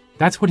nickname.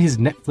 That's what his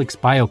Netflix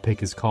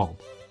biopic is called.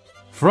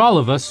 For all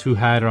of us who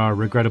had our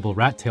regrettable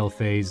rat tail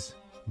phase,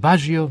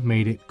 Baggio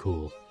made it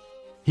cool.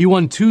 He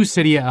won 2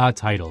 Serie A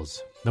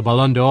titles, the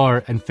Ballon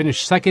d'Or, and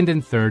finished second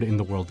and third in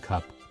the World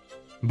Cup.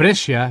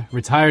 Brescia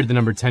retired the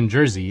number 10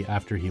 jersey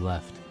after he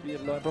left. In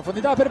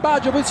profondità per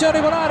Baggio, posizione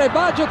regolare,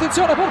 Baggio,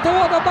 attenzione, porta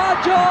vuota,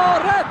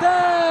 Baggio,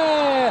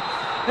 rete!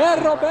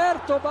 E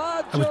Roberto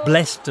Baggio. I was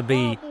blessed to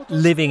be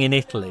living in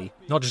Italy,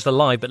 not just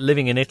alive, but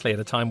living in Italy at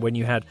a time when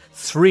you had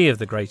 3 of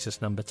the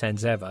greatest number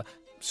 10s ever,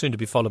 soon to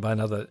be followed by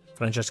another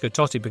Francesco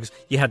Totti, because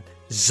you had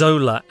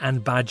Zola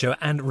and Baggio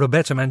and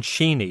Roberto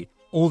Mancini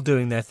all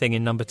doing their thing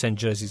in number 10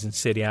 jerseys in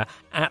Serie A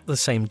at the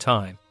same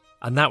time.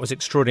 And that was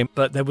extraordinary.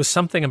 But there was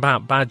something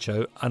about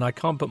Baggio, and I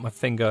can't put my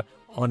finger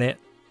on it.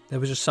 There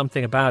was just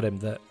something about him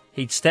that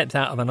he'd stepped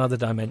out of another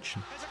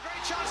dimension. There's a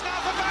great chance now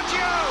for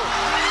Baggio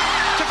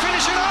to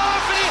finish it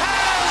off, and he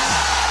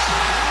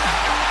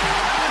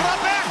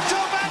has! Roberto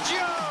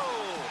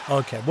Baggio!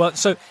 Okay, well,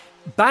 so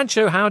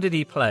Baggio, how did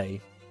he play?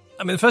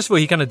 I mean, first of all,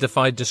 he kind of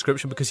defied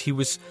description because he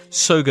was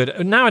so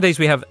good. Nowadays,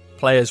 we have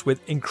players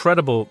with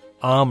incredible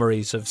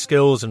armories of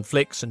skills and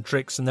flicks and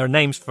tricks, and there are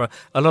names for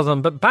a lot of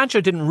them. But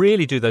Baggio didn't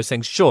really do those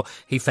things. Sure,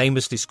 he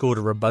famously scored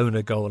a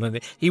Rabona goal,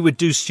 and he would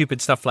do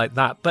stupid stuff like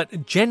that.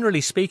 But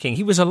generally speaking,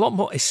 he was a lot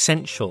more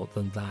essential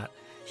than that.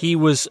 He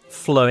was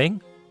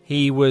flowing.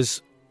 He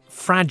was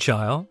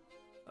fragile.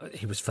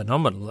 He was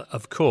phenomenal,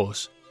 of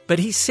course. But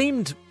he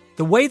seemed...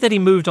 The way that he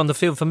moved on the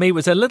field for me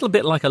was a little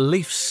bit like a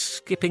leaf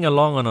skipping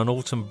along on an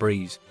autumn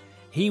breeze.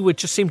 He would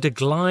just seem to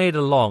glide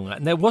along,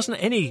 and there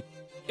wasn't any...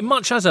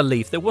 Much as a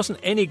leaf, there wasn't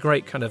any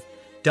great kind of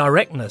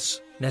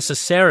directness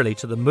necessarily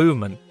to the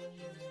movement.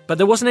 But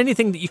there wasn't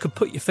anything that you could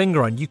put your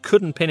finger on. You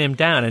couldn't pin him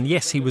down, and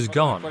yes, he was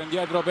gone.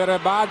 Indietro per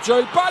Baggio,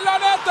 il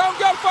pallone volta un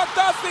gol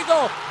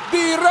fantastico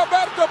di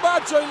Roberto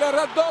Baggio, il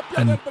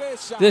raddoppio del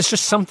Brescia. There's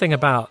just something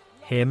about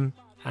him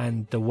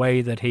and the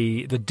way that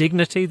the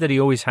dignity that he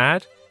always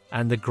had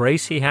and the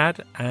grace he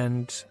had,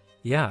 and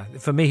yeah,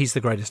 for me he's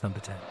the greatest number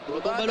 10.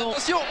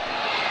 Attention.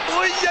 Ah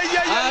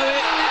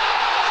ouais,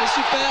 c'est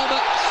superbe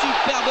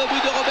but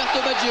de Roberto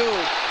Baggio.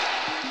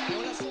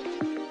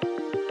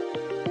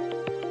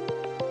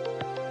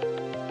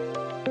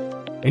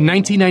 In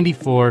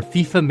 1994,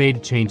 FIFA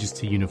made changes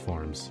to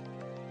uniforms.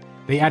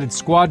 They added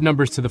squad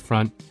numbers to the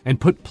front and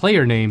put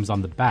player names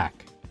on the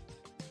back.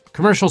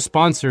 Commercial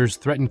sponsors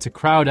threatened to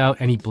crowd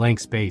out any blank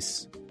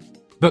space.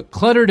 But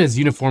cluttered as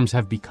uniforms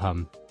have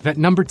become, that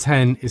number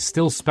 10 is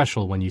still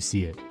special when you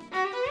see it.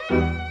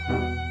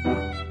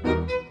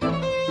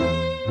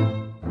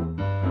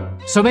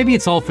 So maybe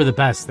it's all for the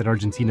best that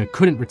Argentina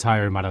couldn't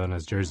retire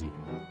Maradona's jersey.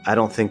 I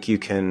don't think you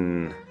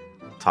can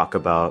talk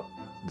about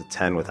the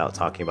 10 without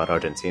talking about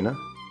Argentina.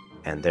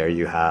 And there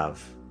you have,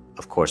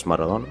 of course,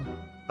 Maradona,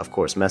 of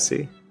course,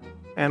 Messi,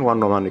 and Juan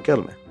Román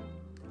Riquelme.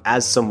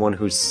 As someone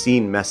who's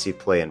seen Messi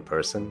play in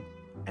person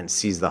and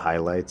sees the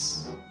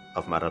highlights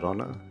of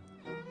Maradona,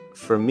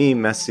 for me,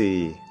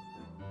 Messi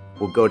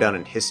will go down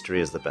in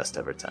history as the best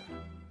ever 10.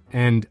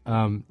 And,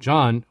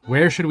 John,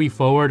 where should we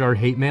forward our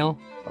hate mail?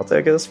 I'll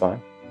take it, that's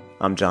fine.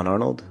 I'm John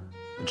Arnold,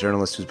 a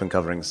journalist who's been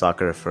covering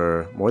soccer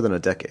for more than a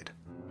decade.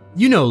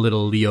 You know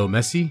little Leo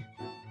Messi.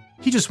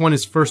 He just won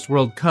his first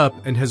World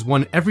Cup and has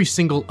won every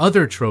single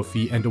other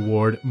trophy and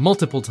award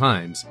multiple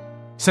times,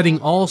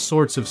 setting all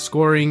sorts of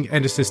scoring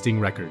and assisting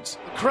records.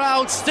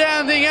 Crowd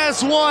standing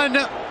as one.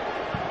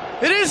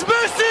 It is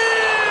Messi!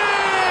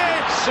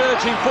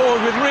 Surging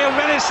forward with real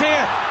menace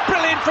here.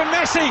 Brilliant from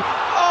Messi.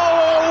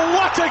 Oh,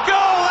 what a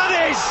goal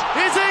that is!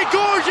 It's a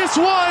gorgeous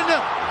one!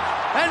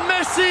 And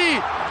Messi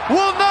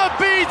will not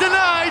be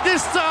denied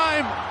this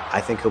time!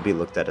 I think he'll be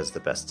looked at as the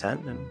best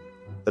 10 and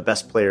the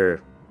best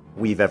player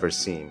we've ever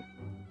seen.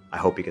 I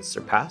hope he gets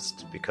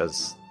surpassed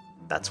because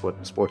that's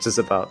what sports is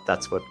about.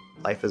 That's what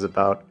life is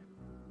about.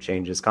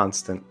 Change is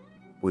constant.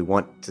 We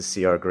want to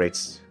see our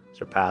greats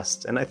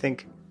surpassed. And I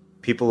think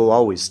people will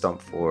always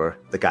stump for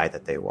the guy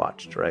that they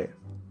watched, right?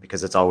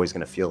 Because it's always going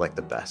to feel like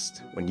the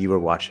best when you were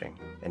watching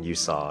and you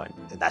saw,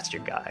 and that's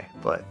your guy.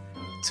 But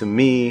to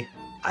me,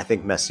 I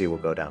think Messi will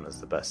go down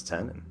as the best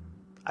 10, and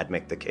I'd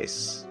make the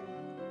case.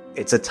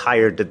 It's a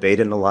tired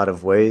debate in a lot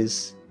of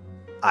ways.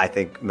 I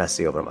think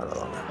Messi over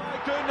Maradona.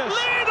 My goodness.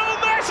 Lionel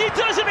Messi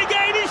does it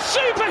again. He's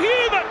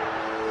superhuman.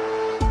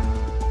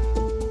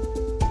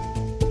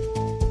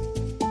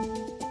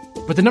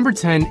 But the number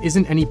 10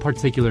 isn't any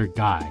particular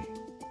guy.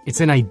 It's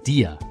an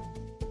idea.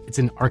 It's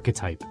an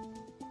archetype.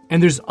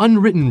 And there's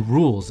unwritten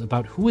rules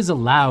about who is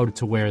allowed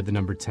to wear the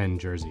number 10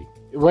 jersey.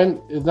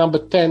 When number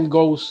 10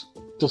 goes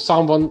to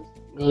someone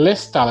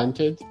less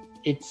talented,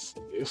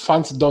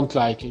 fans don't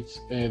like it.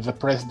 The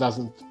press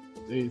doesn't.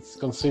 It's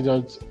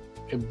considered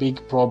a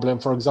big problem.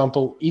 For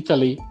example,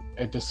 Italy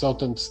at a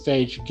certain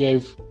stage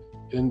gave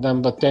the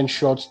number 10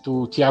 shot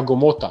to Thiago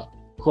Motta,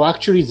 who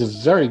actually is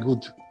a very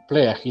good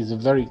player. He's a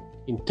very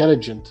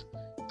intelligent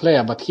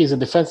player, but he's a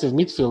defensive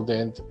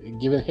midfielder,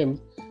 and giving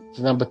him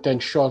the number 10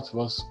 shot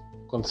was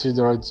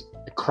considered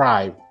a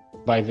crime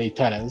by the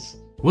Italians.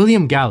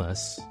 William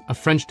Gallas, a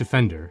French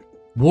defender,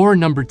 wore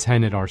number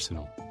 10 at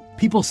Arsenal.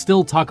 People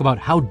still talk about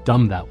how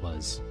dumb that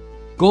was.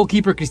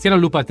 Goalkeeper Cristiano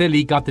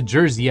Lupatelli got the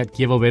jersey at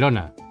Chievo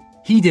Verona.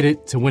 He did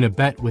it to win a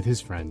bet with his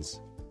friends.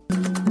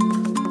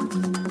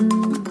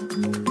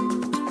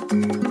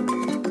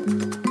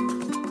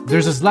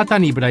 There's a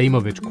Zlatan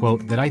Ibrahimovic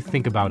quote that I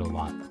think about a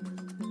lot.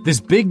 This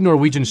big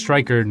Norwegian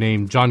striker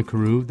named John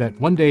Carew that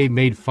one day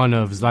made fun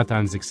of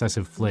Zlatan's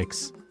excessive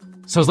flicks.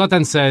 So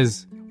Zlatan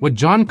says, "What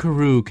John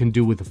Carew can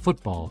do with a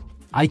football,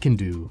 I can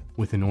do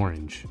with an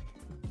orange."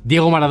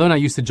 Diego Maradona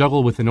used to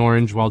juggle with an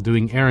orange while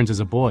doing errands as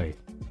a boy.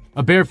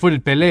 A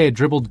barefooted Pelé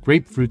dribbled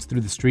grapefruits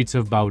through the streets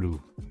of Bauru.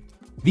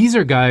 These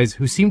are guys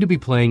who seem to be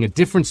playing a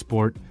different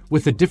sport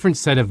with a different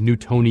set of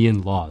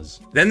Newtonian laws.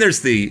 Then there's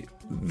the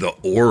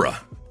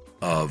aura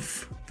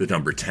of the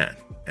number 10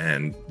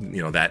 and,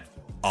 that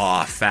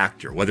awe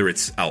factor, whether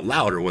it's out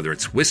loud or whether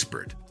it's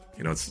whispered.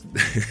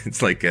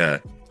 It's like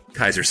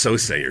Kaiser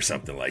Sose or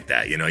something like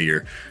that.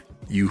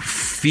 You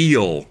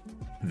feel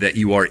that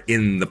you are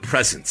in the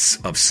presence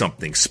of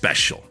something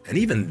special. And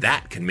even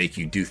that can make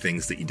you do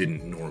things that you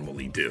didn't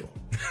normally do.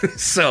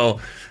 So,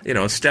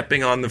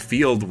 stepping on the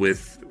field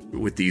with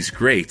these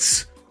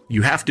greats,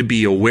 you have to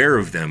be aware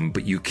of them,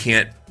 but you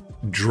can't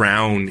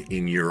drown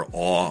in your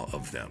awe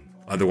of them.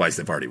 Otherwise,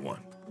 they've already won.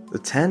 The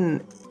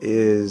 10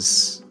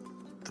 is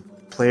the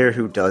player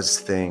who does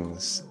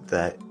things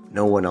that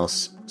no one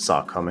else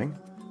saw coming.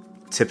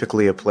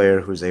 Typically a player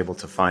who's able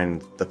to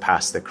find the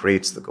pass that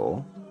creates the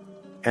goal,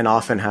 and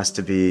often has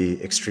to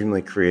be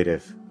extremely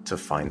creative to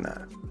find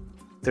that.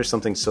 There's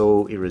something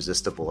so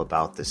irresistible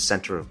about the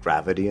center of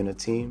gravity in a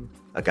team.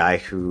 A guy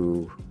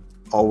who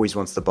always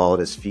wants the ball at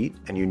his feet,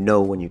 and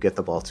when you get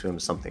the ball to him,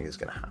 something is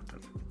going to happen.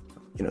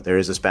 There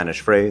is a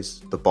Spanish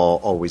phrase, the ball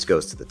always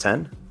goes to the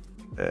 10,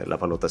 la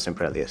pelota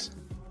siempre al 10.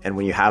 And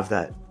when you have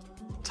that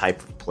type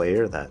of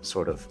player, that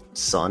sort of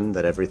sun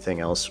that everything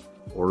else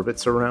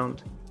orbits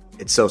around.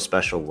 It's so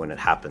special when it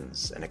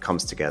happens and it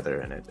comes together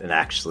and it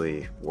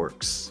actually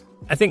works.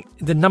 I think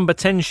the number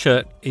 10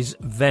 shirt is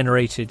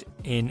venerated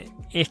in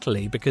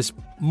Italy because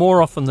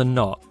more often than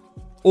not,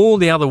 all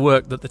the other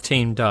work that the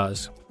team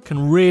does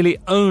can really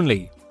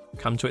only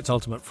come to its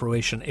ultimate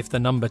fruition if the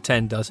number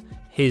 10 does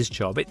his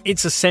job.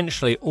 It's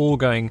essentially all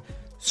going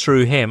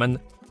through him. And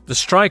the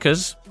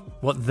strikers,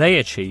 what they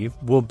achieve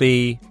will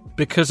be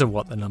because of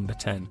what the number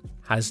 10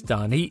 has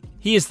done.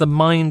 He is the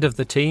mind of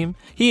the team.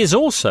 He is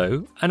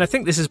also, and I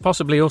think this is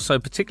possibly also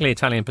particularly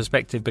Italian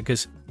perspective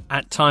because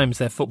at times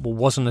their football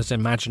wasn't as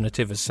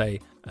imaginative as, say,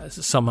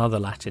 some other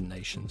Latin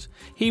nations.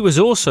 He was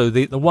also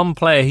the one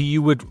player who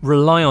you would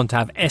rely on to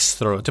have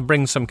estro, to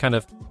bring some kind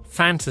of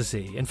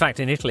fantasy. In fact,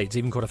 in Italy, it's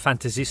even called a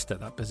fantasista,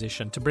 that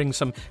position, to bring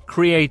some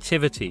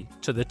creativity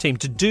to the team,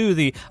 to do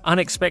the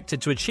unexpected,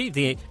 to achieve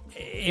the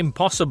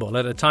impossible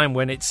at a time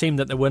when it seemed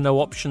that there were no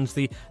options.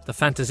 The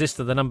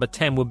fantasista, the number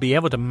 10, would be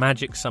able to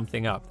magic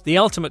something up. The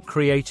ultimate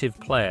creative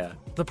player.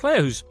 The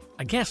player whose,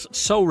 I guess,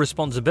 sole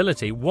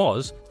responsibility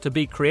was to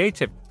be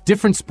creative.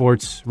 Different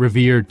sports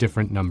revere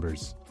different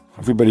numbers.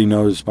 Everybody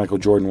knows Michael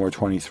Jordan wore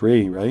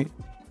 23, right?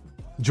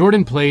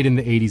 Jordan played in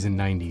the 80s and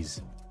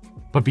 90s.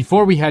 But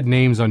before we had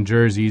names on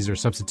jerseys or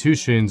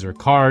substitutions or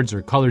cards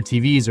or color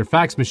TVs or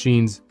fax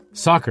machines,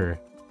 soccer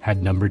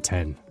had number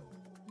 10.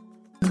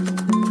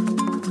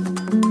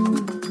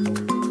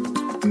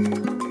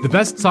 The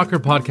Best Soccer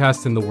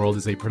Podcast in the World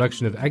is a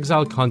production of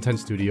Exile Content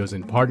Studios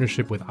in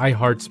partnership with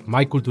iHeart's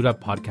My Cultura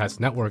Podcast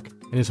Network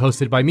and is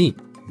hosted by me,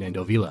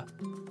 Nando Vila.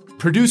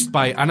 Produced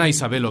by Ana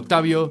Isabel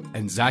Octavio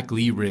and Zach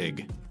Lee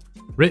Rigg.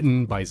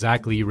 Written by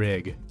Zach Lee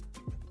Rigg.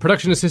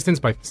 Production assistance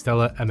by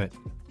Stella Emmett.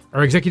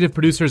 Our executive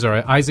producers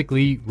are Isaac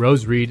Lee,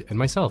 Rose Reed, and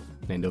myself,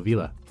 Nando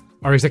Vila.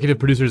 Our executive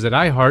producers at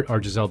iHeart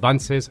are Giselle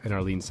Bances and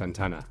Arlene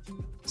Santana.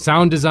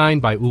 Sound design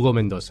by Hugo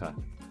Mendoza.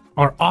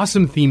 Our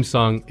awesome theme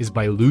song is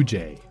by Lou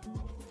J.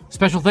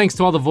 Special thanks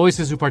to all the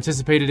voices who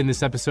participated in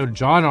this episode: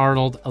 John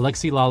Arnold,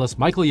 Alexi Lawless,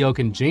 Michael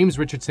Yokin, James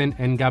Richardson,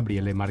 and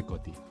Gabriele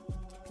Marcotti.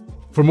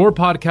 For more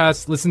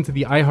podcasts, listen to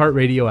the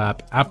iHeartRadio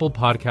app, Apple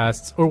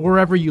Podcasts, or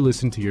wherever you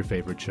listen to your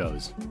favorite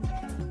shows.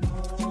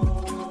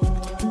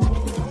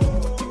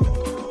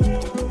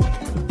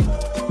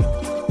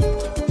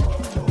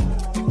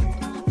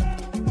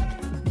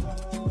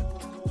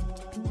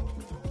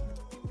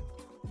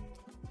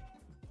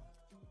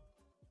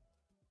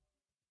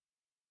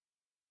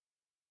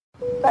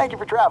 Thank you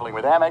for traveling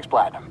with Amex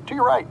Platinum. To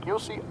your right, you'll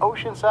see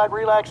oceanside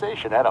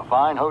relaxation at a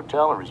fine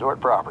hotel and resort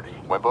property.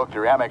 When booked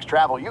through Amex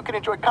Travel, you can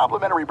enjoy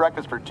complimentary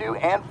breakfast for 2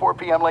 and 4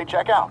 p.m. late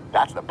checkout.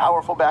 That's the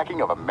powerful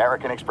backing of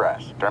American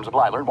Express. Terms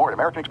apply. Learn more at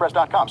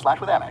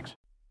americanexpress.com/withAmex.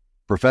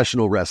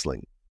 Professional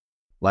wrestling,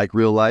 like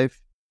real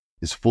life,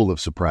 is full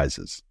of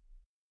surprises.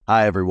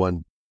 Hi,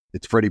 everyone.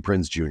 It's Freddie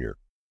Prinze Jr.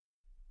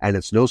 And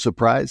it's no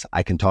surprise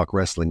I can talk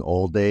wrestling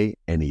all day,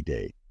 any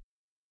day.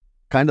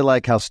 Kind of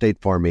like how State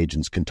Farm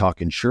agents can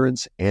talk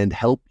insurance and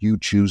help you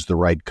choose the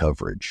right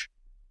coverage.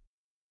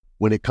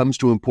 When it comes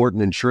to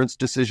important insurance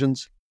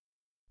decisions,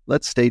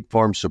 let State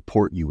Farm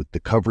support you with the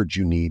coverage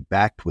you need,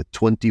 backed with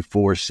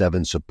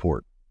 24/7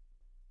 support.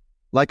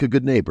 Like a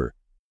good neighbor,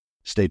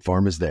 State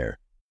Farm is there.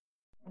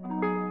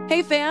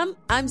 Hey fam,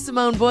 I'm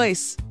Simone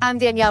Boyce. I'm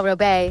Danielle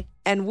Robay.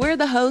 And we're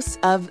the hosts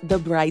of The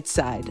Bright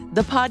Side,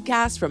 the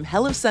podcast from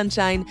Hello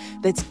Sunshine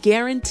that's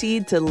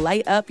guaranteed to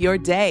light up your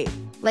day.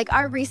 Like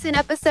our recent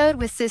episode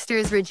with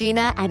sisters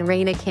Regina and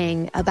Raina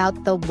King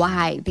about the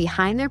why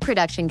behind their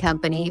production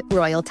company,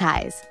 Royal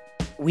Ties.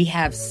 We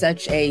have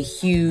such a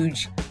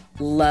huge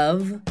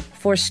love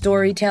for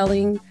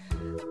storytelling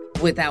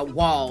without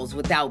walls,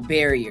 without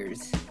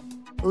barriers.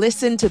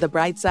 Listen to The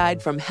Bright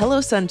Side from Hello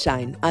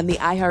Sunshine on the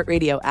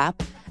iHeartRadio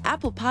app,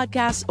 Apple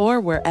Podcasts, or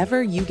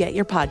wherever you get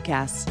your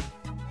podcasts.